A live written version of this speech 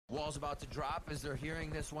Wall's about to drop as they're hearing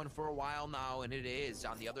this one for a while now, and it is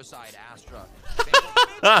on the other side. Astra.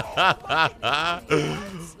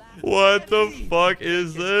 What the fuck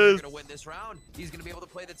is this? Gonna win this round. He's gonna be able to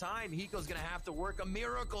play the time. Hiko's gonna have to work a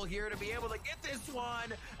miracle here to be able to get this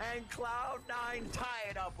one, and Cloud9 tie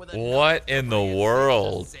it up with a What in the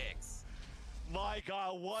world? 6-6. My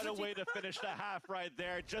God, what a way to finish the half right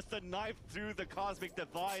there. Just a knife through the Cosmic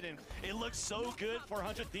Divide, and it looks so good for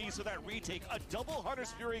 100 Thieves with that retake. A double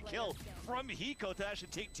Hunter's Fury kill from Hiko to actually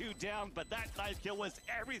take 2 down, but that knife kill was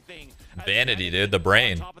everything. Vanity, dude, the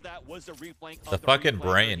brain. On top of that was the reflank. The fucking reflank,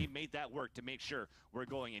 brain. He made that work to make sure we're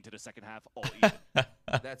going into the second half all even.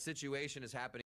 That situation is happening.